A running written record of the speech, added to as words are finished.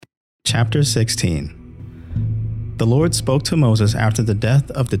Chapter 16. The Lord spoke to Moses after the death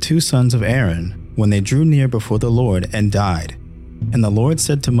of the two sons of Aaron, when they drew near before the Lord and died. And the Lord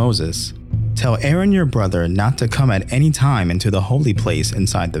said to Moses, "Tell Aaron your brother not to come at any time into the holy place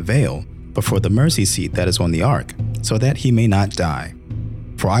inside the veil, before the mercy seat that is on the ark, so that he may not die.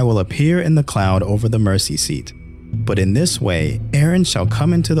 For I will appear in the cloud over the mercy seat. But in this way Aaron shall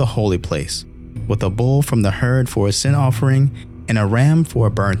come into the holy place, with a bull from the herd for a sin offering, and a ram for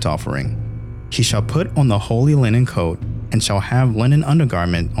a burnt offering. He shall put on the holy linen coat, and shall have linen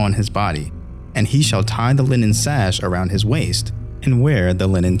undergarment on his body, and he shall tie the linen sash around his waist, and wear the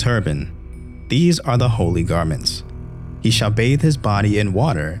linen turban. These are the holy garments. He shall bathe his body in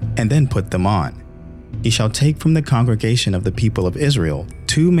water, and then put them on. He shall take from the congregation of the people of Israel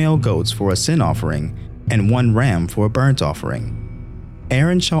 2 male goats for a sin offering, and 1 ram for a burnt offering.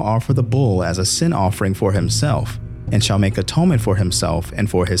 Aaron shall offer the bull as a sin offering for himself, and shall make atonement for himself and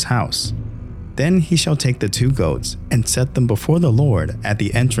for his house. Then he shall take the 2 goats and set them before the Lord at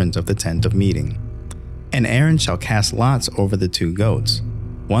the entrance of the tent of meeting. And Aaron shall cast lots over the 2 goats,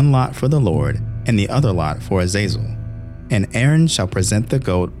 1 lot for the Lord, and the other lot for Azazel. And Aaron shall present the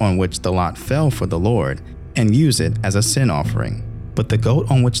goat on which the lot fell for the Lord, and use it as a sin offering. But the goat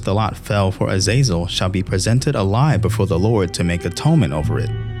on which the lot fell for Azazel shall be presented alive before the Lord to make atonement over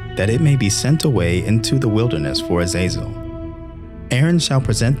it, that it may be sent away into the wilderness for Azazel. Aaron shall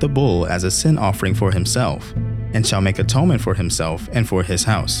present the bull as a sin offering for himself, and shall make atonement for himself and for his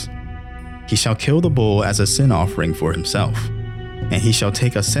house. He shall kill the bull as a sin offering for himself. And he shall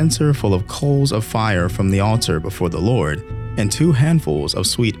take a censer full of coals of fire from the altar before the Lord, and 2 handfuls of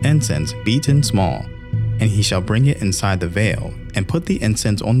sweet incense beaten small. And he shall bring it inside the veil, and put the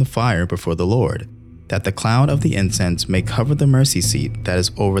incense on the fire before the Lord, that the cloud of the incense may cover the mercy seat that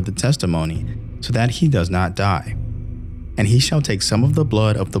is over the testimony, so that he does not die. And he shall take some of the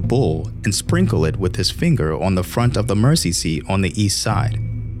blood of the bull, and sprinkle it with his finger on the front of the mercy seat on the east side.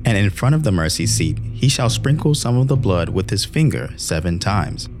 And in front of the mercy seat he shall sprinkle some of the blood with his finger 7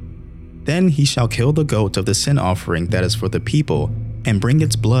 times. Then he shall kill the goat of the sin offering that is for the people, and bring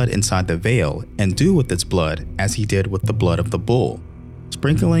its blood inside the veil, and do with its blood as he did with the blood of the bull,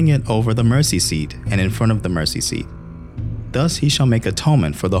 sprinkling it over the mercy seat and in front of the mercy seat. Thus he shall make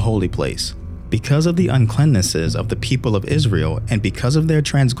atonement for the holy place, because of the uncleannesses of the people of Israel, and because of their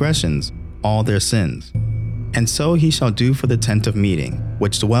transgressions, all their sins. And so he shall do for the tent of meeting,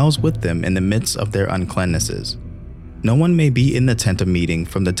 which dwells with them in the midst of their uncleannesses. No one may be in the tent of meeting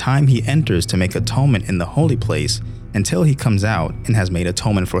from the time he enters to make atonement in the holy place, until he comes out and has made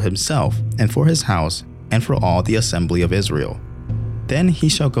atonement for himself and for his house and for all the assembly of Israel. Then he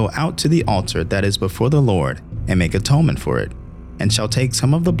shall go out to the altar that is before the Lord, and make atonement for it, and shall take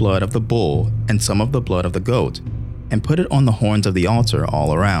some of the blood of the bull and some of the blood of the goat, and put it on the horns of the altar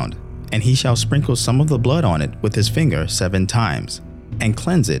all around. And he shall sprinkle some of the blood on it with his finger 7 times, and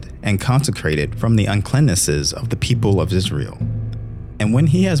cleanse it and consecrate it from the uncleannesses of the people of Israel. And when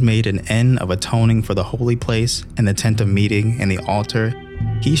he has made an end of atoning for the holy place and the tent of meeting and the altar,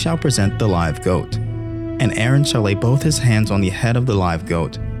 he shall present the live goat. And Aaron shall lay both his hands on the head of the live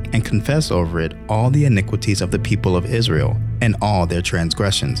goat, and confess over it all the iniquities of the people of Israel, and all their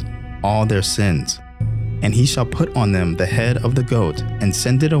transgressions, all their sins. And he shall put on them the head of the goat, and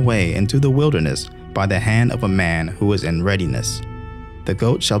send it away into the wilderness by the hand of a man who is in readiness. The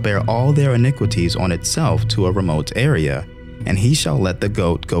goat shall bear all their iniquities on itself to a remote area, and he shall let the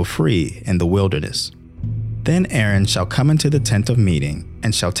goat go free in the wilderness. Then Aaron shall come into the tent of meeting,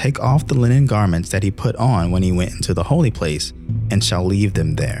 and shall take off the linen garments that he put on when he went into the holy place, and shall leave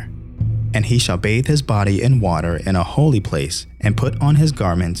them there. And he shall bathe his body in water in a holy place, and put on his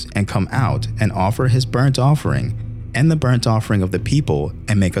garments, and come out and offer his burnt offering, and the burnt offering of the people,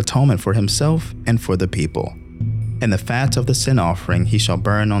 and make atonement for himself and for the people. And the fat of the sin offering he shall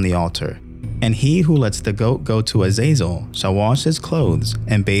burn on the altar. And he who lets the goat go to Azazel shall wash his clothes,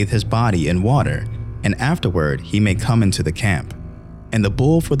 and bathe his body in water, and afterward he may come into the camp. And the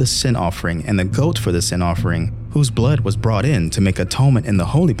bull for the sin offering and the goat for the sin offering, whose blood was brought in to make atonement in the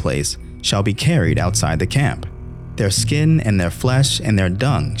holy place, shall be carried outside the camp. Their skin and their flesh and their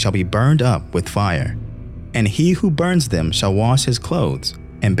dung shall be burned up with fire. And he who burns them shall wash his clothes,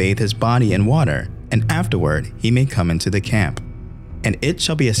 and bathe his body in water, and afterward he may come into the camp. And it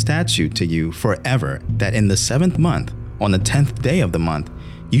shall be a statute to you forever, that in the 7th month, on the 10th day of the month,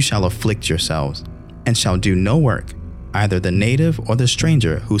 you shall afflict yourselves, and shall do no work, either the native or the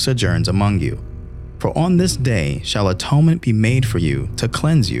stranger who sojourns among you. For on this day shall atonement be made for you to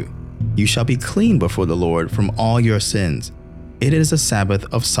cleanse you. You shall be clean before the Lord from all your sins. It is a Sabbath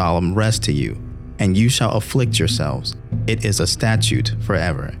of solemn rest to you, and you shall afflict yourselves. It is a statute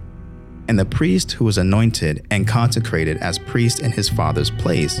forever. And the priest who is anointed and consecrated as priest in his father's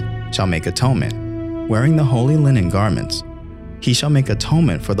place shall make atonement, wearing the holy linen garments. He shall make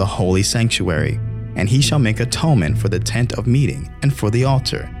atonement for the holy sanctuary, and he shall make atonement for the tent of meeting and for the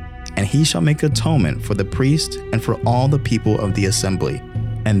altar. And he shall make atonement for the priest and for all the people of the assembly.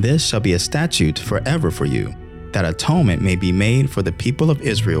 And this shall be a statute forever for you, that atonement may be made for the people of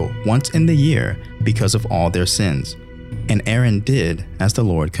Israel once in the year because of all their sins. And Aaron did as the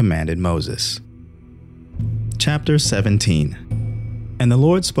Lord commanded Moses. Chapter 17. And the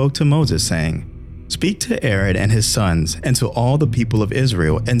Lord spoke to Moses, saying, Speak to Aaron and his sons and to all the people of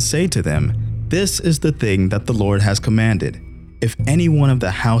Israel, and say to them, This is the thing that the Lord has commanded. If any one of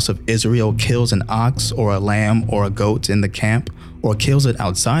the house of Israel kills an ox or a lamb or a goat in the camp, or kills it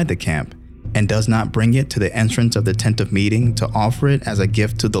outside the camp, and does not bring it to the entrance of the tent of meeting to offer it as a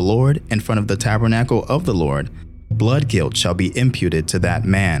gift to the Lord in front of the tabernacle of the Lord, blood guilt shall be imputed to that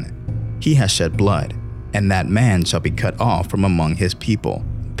man. He has shed blood, and that man shall be cut off from among his people.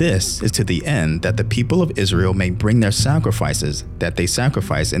 This is to the end that the people of Israel may bring their sacrifices that they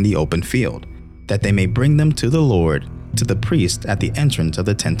sacrifice in the open field, that they may bring them to the Lord, to the priest at the entrance of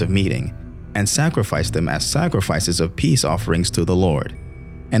the tent of meeting, and sacrifice them as sacrifices of peace offerings to the Lord.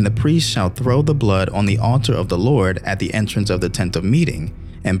 And the priest shall throw the blood on the altar of the Lord at the entrance of the tent of meeting,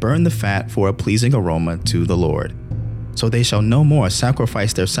 and burn the fat for a pleasing aroma to the Lord. So they shall no more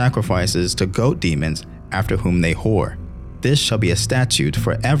sacrifice their sacrifices to goat demons after whom they whore. This shall be a statute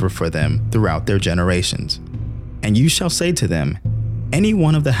forever for them throughout their generations. And you shall say to them, Any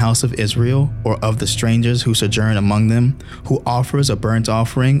one of the house of Israel, or of the strangers who sojourn among them, who offers a burnt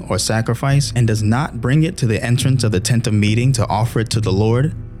offering or sacrifice, and does not bring it to the entrance of the tent of meeting to offer it to the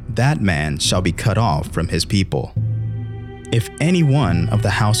Lord, that man shall be cut off from his people. If any one of the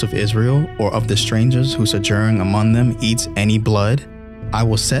house of Israel, or of the strangers who sojourn among them, eats any blood, I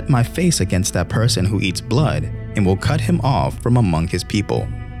will set my face against that person who eats blood, and will cut him off from among his people.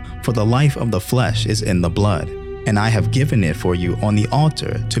 For the life of the flesh is in the blood, and I have given it for you on the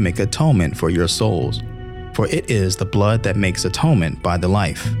altar to make atonement for your souls. For it is the blood that makes atonement by the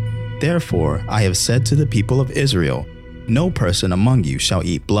life. Therefore I have said to the people of Israel, No person among you shall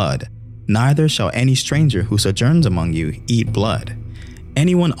eat blood, neither shall any stranger who sojourns among you eat blood.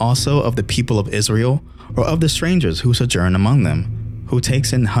 Anyone also of the people of Israel, or of the strangers who sojourn among them, who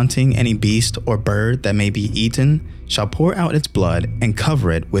takes in hunting any beast or bird that may be eaten, shall pour out its blood and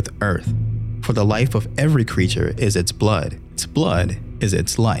cover it with earth. For the life of every creature is its blood is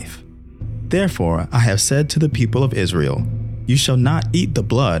its life. Therefore I have said to the people of Israel, You shall not eat the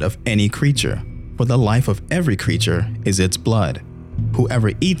blood of any creature, for the life of every creature is its blood.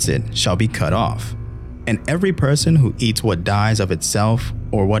 Whoever eats it shall be cut off. And every person who eats what dies of itself,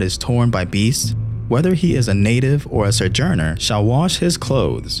 or what is torn by beasts, whether he is a native or a sojourner, shall wash his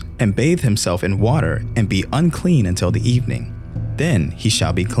clothes, and bathe himself in water, and be unclean until the evening. Then he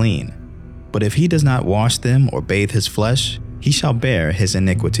shall be clean. But if he does not wash them or bathe his flesh, he shall bear his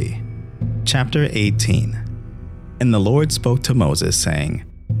iniquity. Chapter 18. And the Lord spoke to Moses, saying,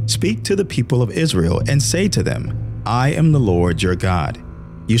 Speak to the people of Israel, and say to them, I am the Lord your God.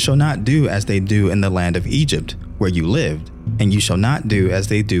 You shall not do as they do in the land of Egypt, where you lived, and you shall not do as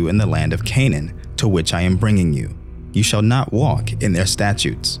they do in the land of Canaan, to which I am bringing you. You shall not walk in their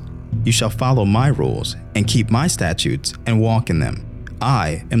statutes. You shall follow my rules, and keep my statutes, and walk in them.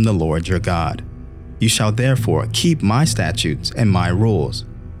 I am the Lord your God. You shall therefore keep my statutes and my rules.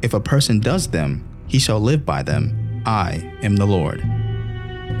 If a person does them, he shall live by them. I am the Lord.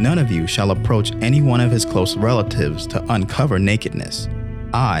 None of you shall approach any one of his close relatives to uncover nakedness.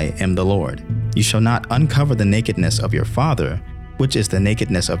 I am the Lord. You shall not uncover the nakedness of your father, which is the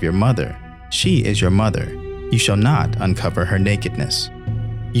nakedness of your mother. She is your mother. You shall not uncover her nakedness.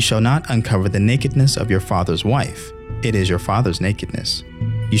 You shall not uncover the nakedness of your father's wife. It is your father's nakedness.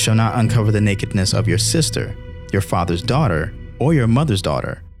 You shall not uncover the nakedness of your sister, your father's daughter, or your mother's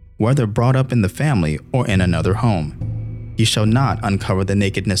daughter, whether brought up in the family or in another home. You shall not uncover the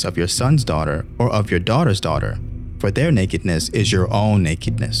nakedness of your son's daughter or of your daughter's daughter, for their nakedness is your own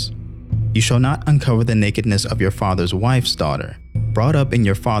nakedness. You shall not uncover the nakedness of your father's wife's daughter, brought up in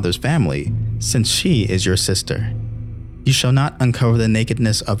your father's family, since she is your sister. You shall not uncover the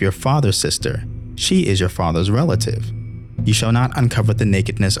nakedness of your father's sister. She is your father's relative. You shall not uncover the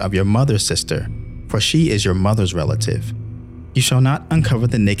nakedness of your mother's sister, for she is your mother's relative. You shall not uncover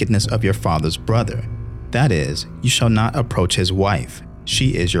the nakedness of your father's brother. That is, you shall not approach his wife.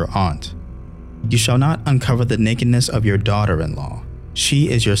 She is your aunt. You shall not uncover the nakedness of your daughter-in-law. She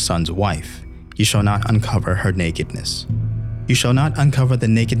is your son's wife. You shall not uncover her nakedness. You shall not uncover the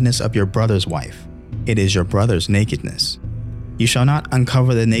nakedness of your brother's wife. It is your brother's nakedness. You shall not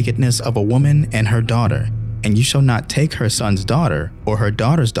uncover the nakedness of a woman and her daughter, and you shall not take her son's daughter or her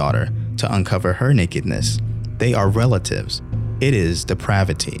daughter's daughter to uncover her nakedness. They are relatives. It is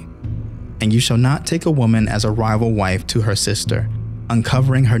depravity. And you shall not take a woman as a rival wife to her sister,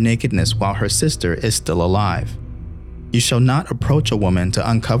 uncovering her nakedness while her sister is still alive. You shall not approach a woman to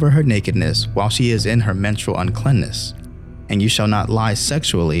uncover her nakedness while she is in her menstrual uncleanness. And you shall not lie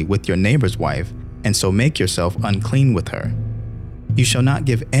sexually with your neighbor's wife, and so make yourself unclean with her. You shall not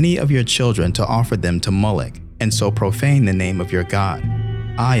give any of your children to offer them to Moloch, and so profane the name of your God.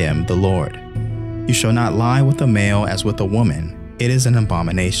 I am the Lord. You shall not lie with a male as with a woman. It is an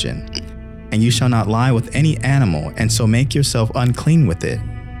abomination. And you shall not lie with any animal, and so make yourself unclean with it.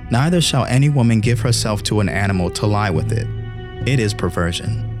 Neither shall any woman give herself to an animal to lie with it. It is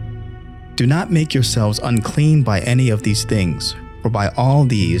perversion. Do not make yourselves unclean by any of these things, for by all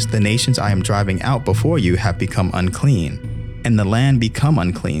these the nations I am driving out before you have become unclean, and the land become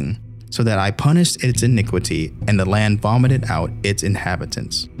unclean, so that I punished its iniquity, and the land vomited out its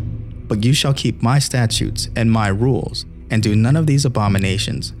inhabitants. But you shall keep my statutes and my rules, and do none of these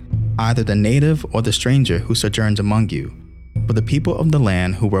abominations, either the native or the stranger who sojourns among you. For the people of the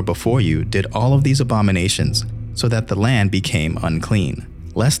land who were before you did all of these abominations, so that the land became unclean,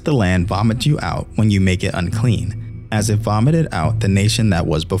 lest the land vomit you out when you make it unclean, as it vomited out the nation that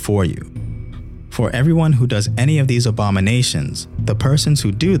was before you. For everyone who does any of these abominations, the persons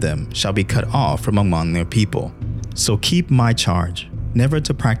who do them shall be cut off from among their people. So keep my charge, never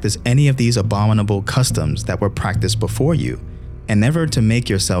to practice any of these abominable customs that were practiced before you, and never to make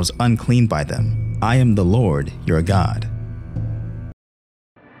yourselves unclean by them. I am the Lord your God.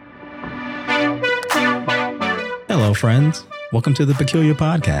 Hello, friends. Welcome to the Peculiar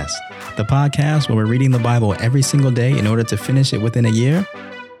Podcast, the podcast where we're reading the Bible every single day in order to finish it within a year.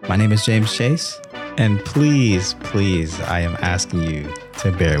 My name is James Chase, and please, I am asking you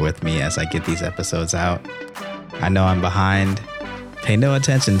to bear with me as I get these episodes out. I know I'm behind. Pay no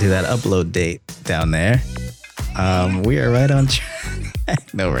attention to that upload date down there. We are right on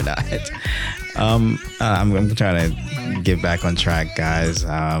track. No, we're not. I'm trying to get back on track, guys.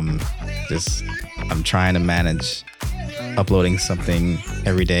 I'm trying to manage uploading something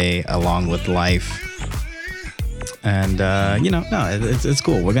every day along with life. And, it's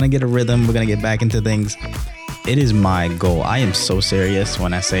cool. We're going to get a rhythm. We're going to get back into things. It is my goal. I am so serious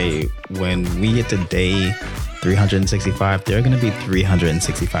when I say when we get to day 365, there are going to be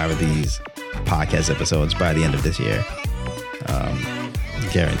 365 of these podcast episodes by the end of this year.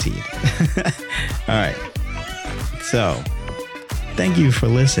 Guaranteed. All right. So thank you for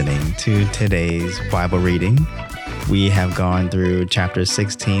listening to today's Bible reading. We have gone through chapters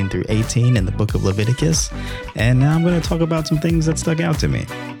 16 through 18 in the book of Leviticus, and now I'm going to talk about some things that stuck out to me.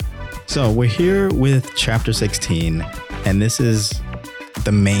 So we're here with chapter 16, and this is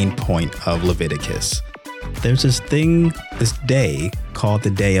the main point of Leviticus. There's this day called the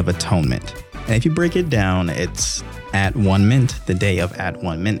Day of Atonement. And if you break it down, it's at one mint, the day of at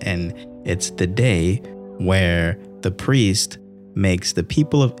one mint, and it's the day where the priest makes the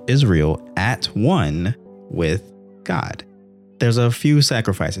people of Israel at one with God. There's a few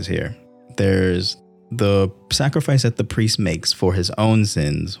sacrifices here. There's the sacrifice that the priest makes for his own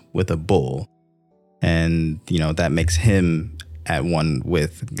sins with a bull. And, that makes him at one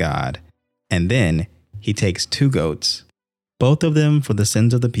with God. And then he takes 2 goats, both of them for the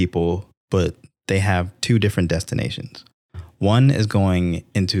sins of the people, but they have 2 different destinations. One is going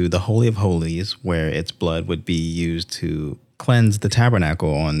into the Holy of Holies, where its blood would be used to cleanse the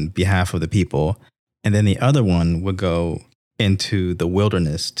tabernacle on behalf of the people. And then the other one would go into the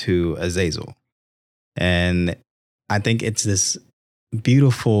wilderness to Azazel. And I think it's this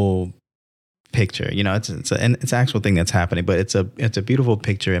beautiful picture. It's an actual thing that's happening, but it's a beautiful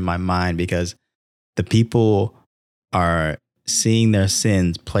picture in my mind because the people are seeing their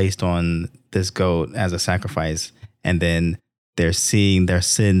sins placed on this goat as a sacrifice, and then they're seeing their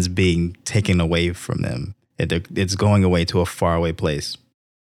sins being taken away from them. It's going away to a faraway place.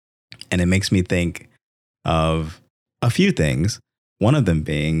 And it makes me think of a few things. One of them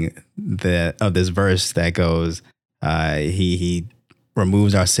being this verse that goes, he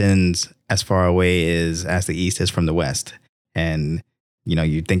removes our sins as far away as the east is from the west. And,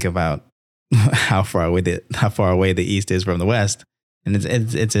 you think about how far away the east is from the west. And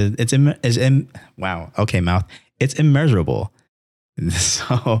it's immeasurable.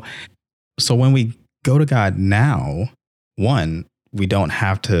 So when we go to God now, one, we don't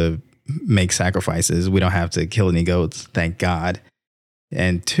have to make sacrifices. We don't have to kill any goats, thank God.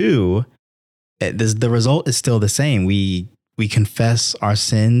 And 2, the result is still the same. We confess our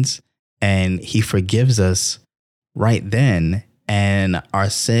sins and he forgives us right then. and our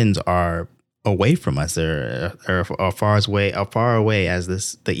sins are away from us. Are far away as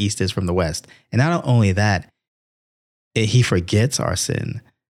the east is from the west. And not only that, he forgets our sin.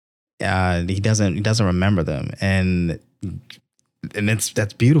 He doesn't remember them, and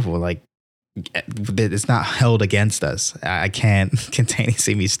that's beautiful. Like, it's not held against us. I can't contain. You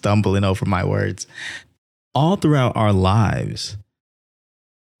see me stumbling over my words. All throughout our lives,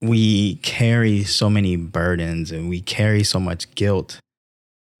 we carry so many burdens and we carry so much guilt.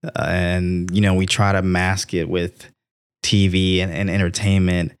 And, we try to mask it with TV and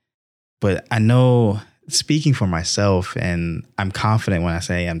entertainment. But I know, speaking for myself, and I'm confident when I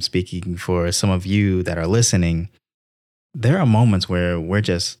say I'm speaking for some of you that are listening, there are moments where we're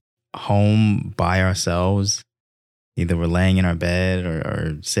just home by ourselves. Either we're laying in our bed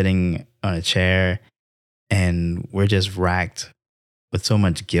or sitting on a chair, and we're just racked with so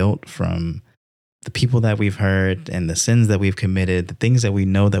much guilt from the people that we've hurt and the sins that we've committed, the things that we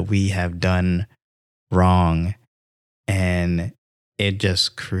know that we have done wrong. And it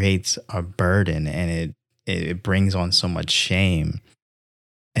just creates a burden, and it brings on so much shame,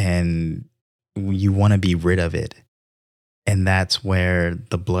 and you want to be rid of it. And that's where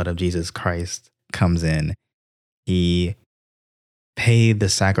the blood of Jesus Christ comes in. He paid the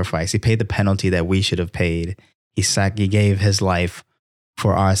sacrifice. He paid the penalty that we should have paid. He gave his life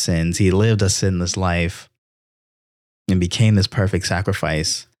for our sins. He lived a sinless life and became this perfect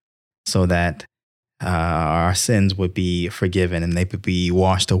sacrifice so that our sins would be forgiven and they would be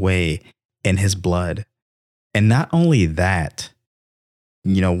washed away in his blood. And not only that,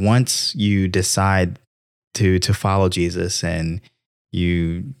 once you decide to follow Jesus, and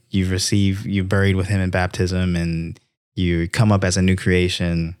you're buried with him in baptism, and you come up as a new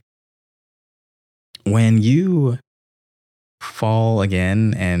creation, when you fall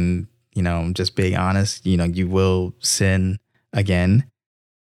again, and just being honest, you will sin again.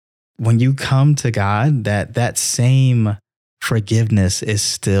 When you come to God, that same forgiveness is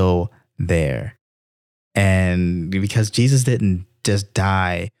still there. And because Jesus didn't just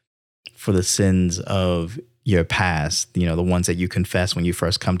die for the sins of your past, the ones that you confess when you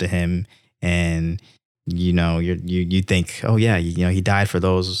first come to him, and you think, oh yeah, he died for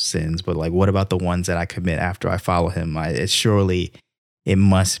those sins, but like, what about the ones that I commit after I follow him? It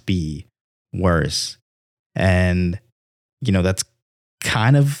must be worse. And that's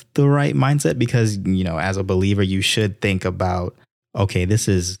kind of the right mindset, because as a believer, you should think about, okay, this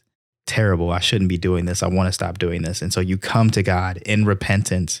is terrible. I shouldn't be doing this. I want to stop doing this. And so you come to God in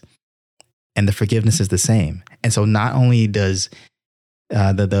repentance, and the forgiveness is the same. And so not only does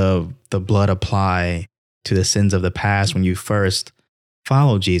the blood apply to the sins of the past when you first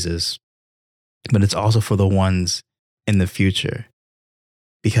follow Jesus, but it's also for the ones in the future,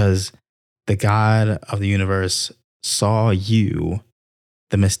 because the God of the universe saw you,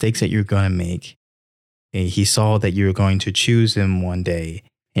 the mistakes that you're going to make. He saw that you were going to choose him one day.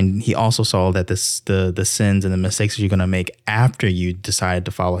 And he also saw that the sins and the mistakes that you're going to make after you decided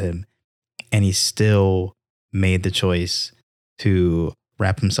to follow him. And he still made the choice to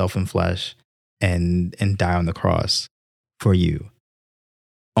wrap himself in flesh and die on the cross for you.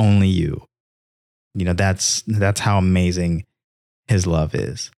 Only you. That's how amazing his love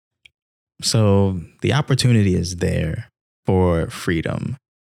is. So the opportunity is there for freedom.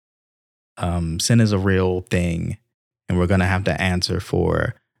 Sin is a real thing, and we're going to have to answer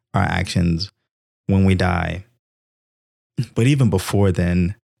for our actions when we die. But even before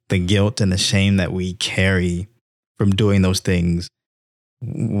then, the guilt and the shame that we carry from doing those things,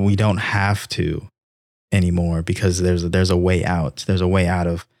 we don't have to anymore, because there's a way out. There's a way out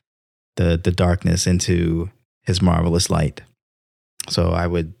of the darkness into his marvelous light. So I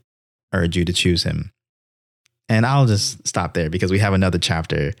would urge you to choose him. And I'll just stop there because we have another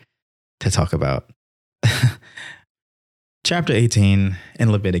chapter to talk about. Chapter 18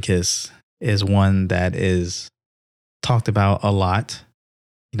 in Leviticus is one that is talked about a lot,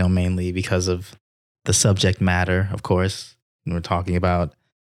 mainly because of the subject matter, of course. And we're talking about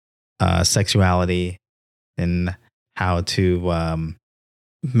sexuality and how to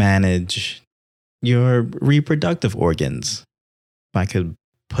manage your reproductive organs, if I could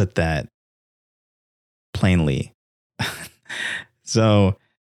put that plainly. So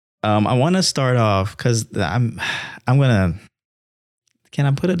I want to start off because I'm gonna. Can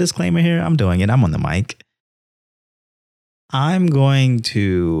I put a disclaimer here? I'm doing it. I'm on the mic. I'm going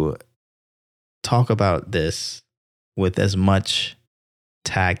to talk about this with as much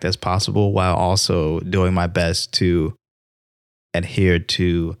tact as possible, while also doing my best to adhere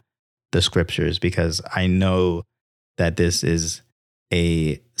to the scriptures, because I know that this is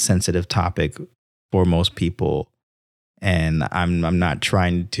a sensitive topic for most people. And I'm not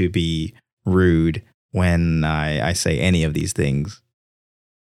trying to be rude when I say any of these things.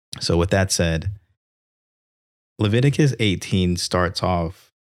 So with that said, Leviticus 18 starts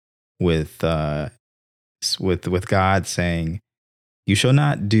off with God saying, "You shall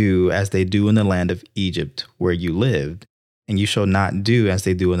not do as they do in the land of Egypt where you lived, and you shall not do as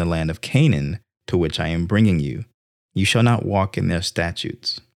they do in the land of Canaan to which I am bringing you. You shall not walk in their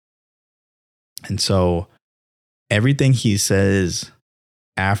statutes." And so everything he says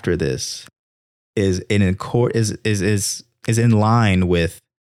after this is in line with,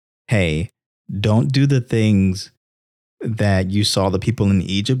 hey, don't do the things that you saw the people in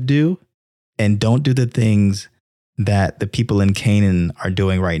Egypt do, and don't do the things that the people in Canaan are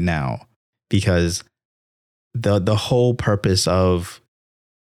doing right now, because the whole purpose of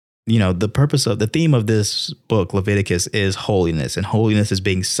the theme of this book, Leviticus, is holiness, and holiness is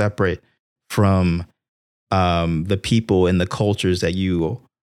being separate from the people and the cultures that you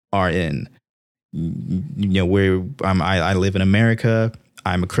are in. I live in America.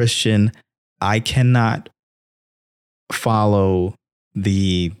 I'm a Christian. I cannot follow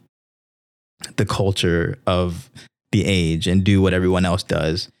the culture of the age and do what everyone else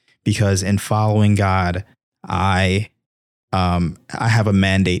does, because in following God, I have a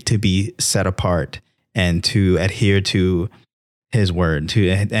mandate to be set apart and to adhere to his word, to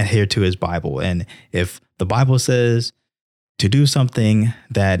adhere to his Bible. And if the Bible says to do something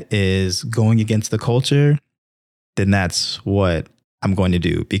that is going against the culture, then that's what I'm going to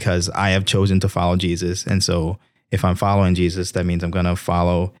do, because I have chosen to follow Jesus. And so if I'm following Jesus, that means I'm going to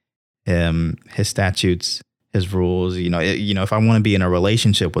follow his statutes, his rules. If I want to be in a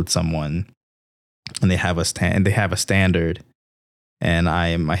relationship with someone and they have a standard, and I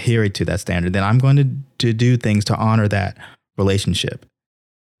am adhering to that standard, then I'm going to do things to honor that relationship.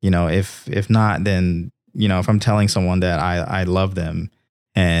 If not, then, if I'm telling someone that I love them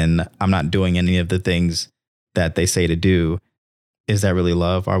and I'm not doing any of the things that they say to do, is that really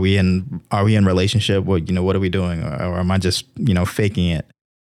love? Are we in relationship? What are we doing? Or am I just, faking it?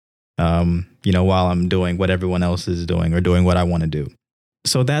 While I'm doing what everyone else is doing or doing what I want to do.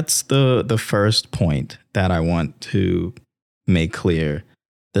 So that's the first point that I want to make clear.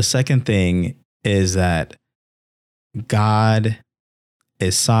 The second thing is that God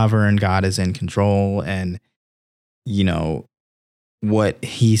is sovereign. God is in control, and what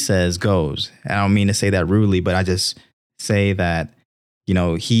he says goes. I don't mean to say that rudely, but I just say that,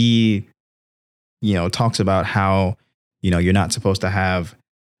 he, talks about how, you're not supposed to have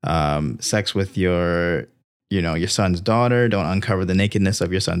sex with your son's daughter. Don't uncover the nakedness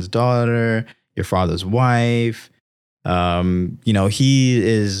of your son's daughter, your father's wife. He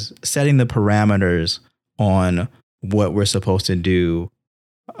is setting the parameters on what we're supposed to do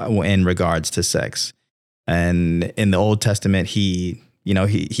in regards to sex. And in the Old Testament,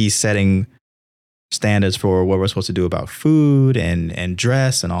 he's setting standards for what we're supposed to do about food and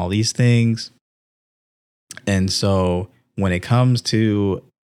dress and all these things. And so when it comes to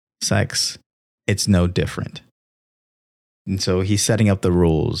sex, it's no different. And so he's setting up the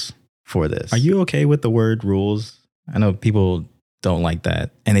rules for this. Are you okay with the word rules? I know people don't like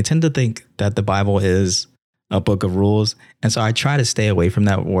that, and they tend to think that the Bible is a book of rules. And so I try to stay away from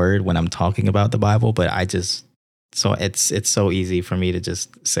that word when I'm talking about the Bible, but it's so easy for me to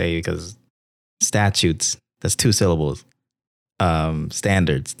just say, because statutes, that's 2 syllables.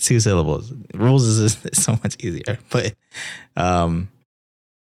 Standards, 2 syllables. Rules is so much easier. But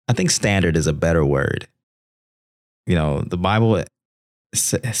I think standard is a better word. The Bible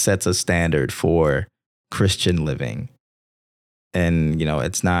sets a standard for Christian living. And,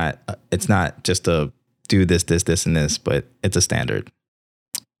 it's not just a do this, and this, but it's a standard.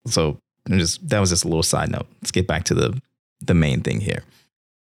 So that was just a little side note. Let's get back to the main thing here.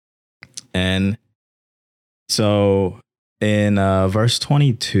 And so in verse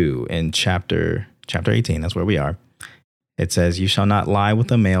 22 in chapter 18, that's where we are. It says, "You shall not lie with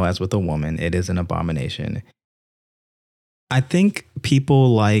a male as with a woman. It is an abomination." I think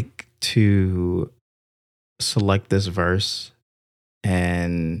people like to select this verse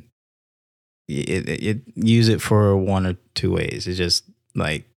and it use it for one or two ways. It's just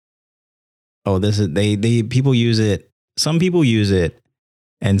like, oh, this is people use it. Some people use it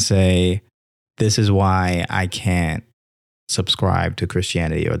and say, this is why I can't subscribe to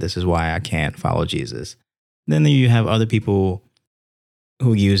Christianity, or this is why I can't follow Jesus. Then you have other people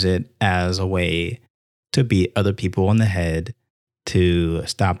who use it as a way to beat other people on the head, to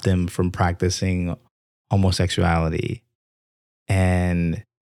stop them from practicing homosexuality. And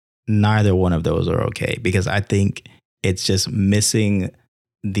neither one of those are okay, because I think it's just missing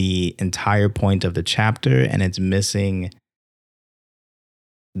the entire point of the chapter, and it's missing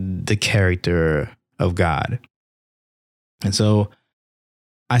the character of God. And so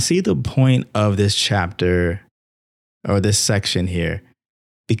I see the point of this chapter or this section here,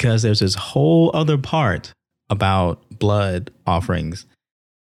 because there's this whole other part about blood offerings,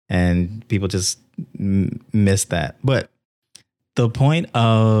 and people just miss that. But the point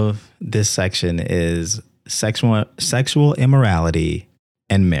of this section is sexual immorality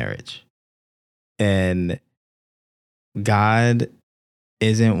and marriage. And God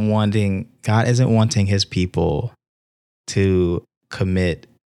isn't wanting his people to commit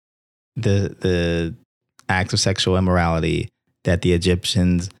the acts of sexual immorality that the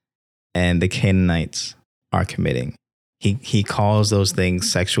Egyptians and the Canaanites are committing. He calls those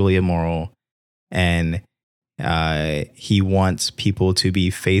things sexually immoral, and he wants people to be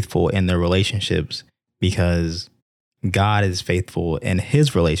faithful in their relationships because God is faithful in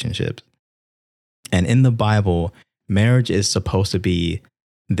his relationships. And in the Bible, marriage is supposed to be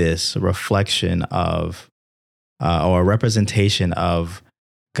this reflection of or a representation of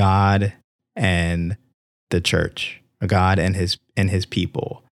God and the church, God and his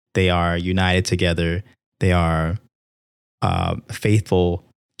people. They are united together. They are faithful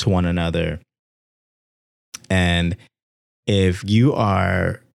to one another. And if you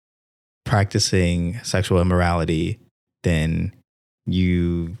are practicing sexual immorality, then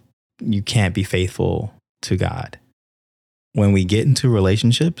you can't be faithful to God. When we get into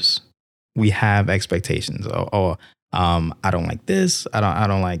relationships, we have expectations. I don't like this. I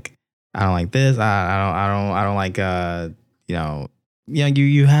don't like this. I don't like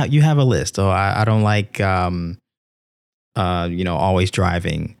you have a list. Or I don't like always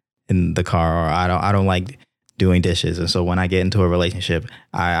driving in the car, or I don't like doing dishes. And so when I get into a relationship,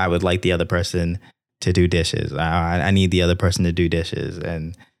 I would like the other person to do dishes. I need the other person to do dishes.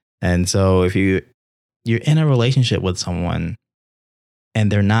 And so if you're in a relationship with someone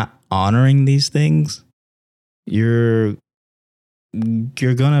and they're not honoring these things, you're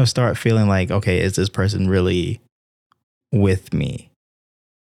gonna start feeling like, okay, is this person really with me?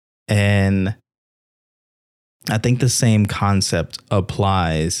 And I think the same concept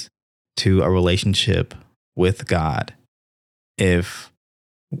applies to a relationship with God. If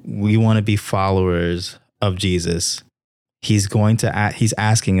we want to be followers of Jesus, he's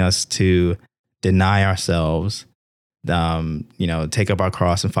asking us to deny ourselves, take up our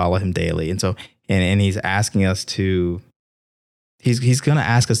cross and follow him daily. And so, and he's asking us to, he's going to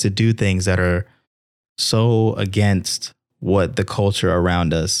ask us to do things that are so against what the culture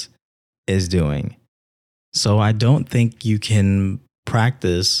around us is doing. So I don't think you can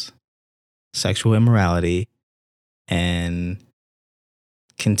practice sexual immorality and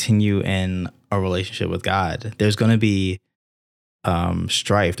continue in a relationship with God. There's going to be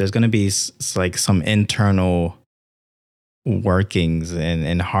strife. There's going to be like some internal workings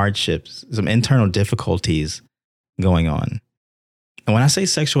and hardships, some internal difficulties going on. And when I say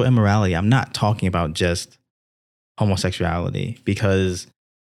sexual immorality, I'm not talking about just homosexuality, because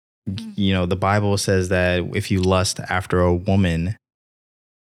the Bible says that if you lust after a woman,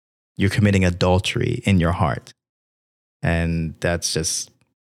 you're committing adultery in your heart. And that's just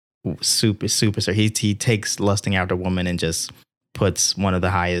super, super. He takes lusting after a woman and just puts one of the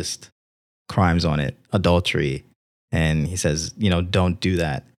highest crimes on it, adultery. And he says, don't do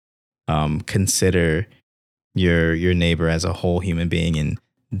that. Consider your neighbor as a whole human being and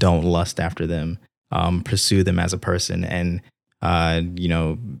don't lust after them. Pursue them as a person and,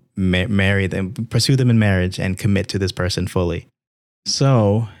 marry them, pursue them in marriage and commit to this person fully.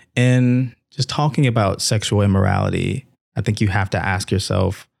 So in just talking about sexual immorality, I think you have to ask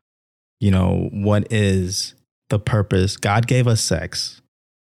yourself, what is the purpose? God gave us sex.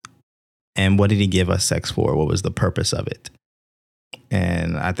 And what did he give us sex for? What was the purpose of it?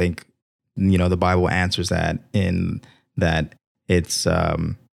 And I think, the Bible answers that in that it's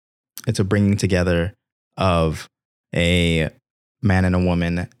a bringing together of a man and a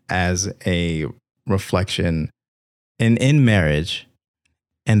woman as a reflection in marriage.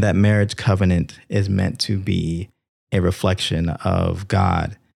 And that marriage covenant is meant to be a reflection of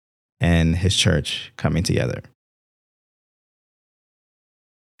God and his church coming together.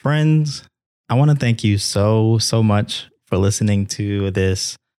 Friends, I want to thank you so much for listening to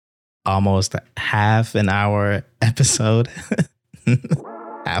this almost half an hour episode,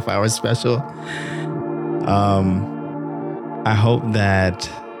 half hour special. I hope that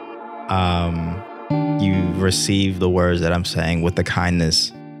you receive the words that I'm saying with the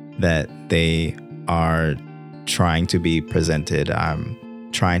kindness that they are trying to be presented. I'm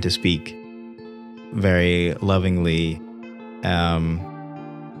trying to speak very lovingly,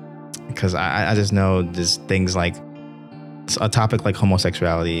 because I just know just things like a topic like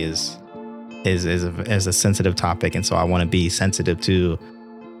homosexuality is a sensitive topic, and so I want to be sensitive to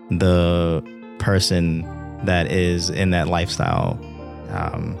the person that is in that lifestyle,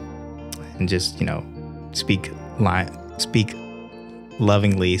 and just speak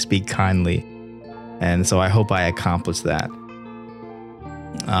lovingly, speak kindly, and so I hope I accomplish that.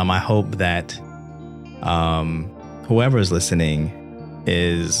 I hope that whoever is listening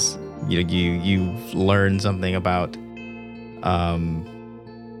is you've learned something about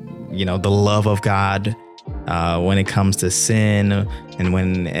the love of God when it comes to sin, and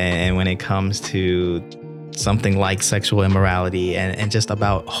when it comes to something like sexual immorality, and just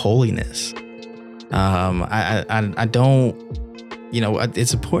about holiness. I don't,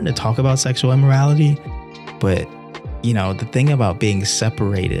 it's important to talk about sexual immorality, but the thing about being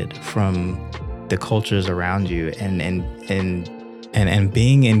separated from the cultures around you and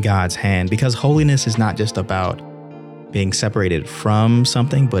being in God's hand, because holiness is not just about being separated from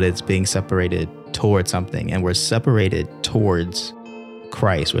something, but it's being separated towards something. And we're separated towards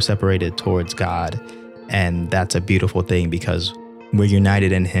Christ. We're separated towards God. And that's a beautiful thing, because we're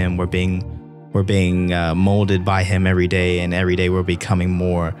united in him. We're being molded by him every day. And every day we're becoming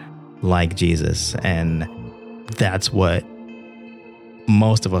more like Jesus. And that's what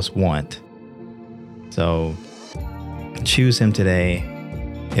most of us want. So choose him today.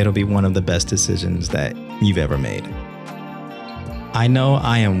 It'll be one of the best decisions that you've ever made. I know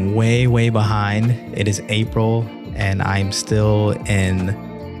I am way, way behind. It is April and I'm still in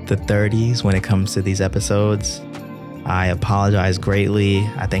the 30s when it comes to these episodes. I apologize greatly.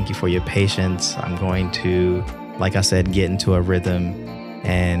 I thank you for your patience. I'm going to, like I said, get into a rhythm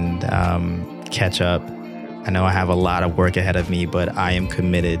and catch up. I know I have a lot of work ahead of me, but I am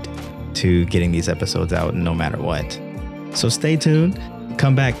committed to getting these episodes out no matter what. So stay tuned.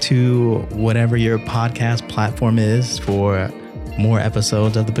 Come back to whatever your podcast platform is for more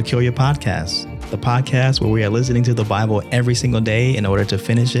episodes of the Peculiar Podcast, the podcast where we are listening to the Bible every single day in order to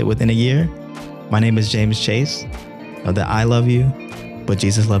finish it within a year. My name is James Chase. Know that I love you, but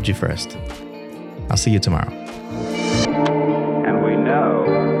Jesus loved you first. I'll see you tomorrow. And we know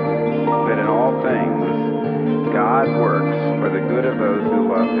that in all things, God works for the good of those who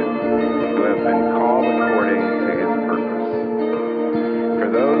love him, who have been called according to his purpose. For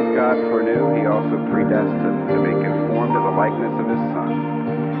those God foreknew, he also predestined to be conformed to the likeness of his Son,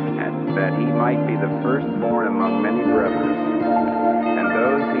 and that he might be the firstborn among many brothers. And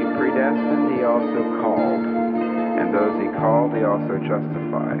those he predestined, he also called. And those he called, he also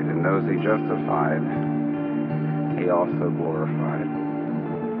justified. And those he justified, he also glorified.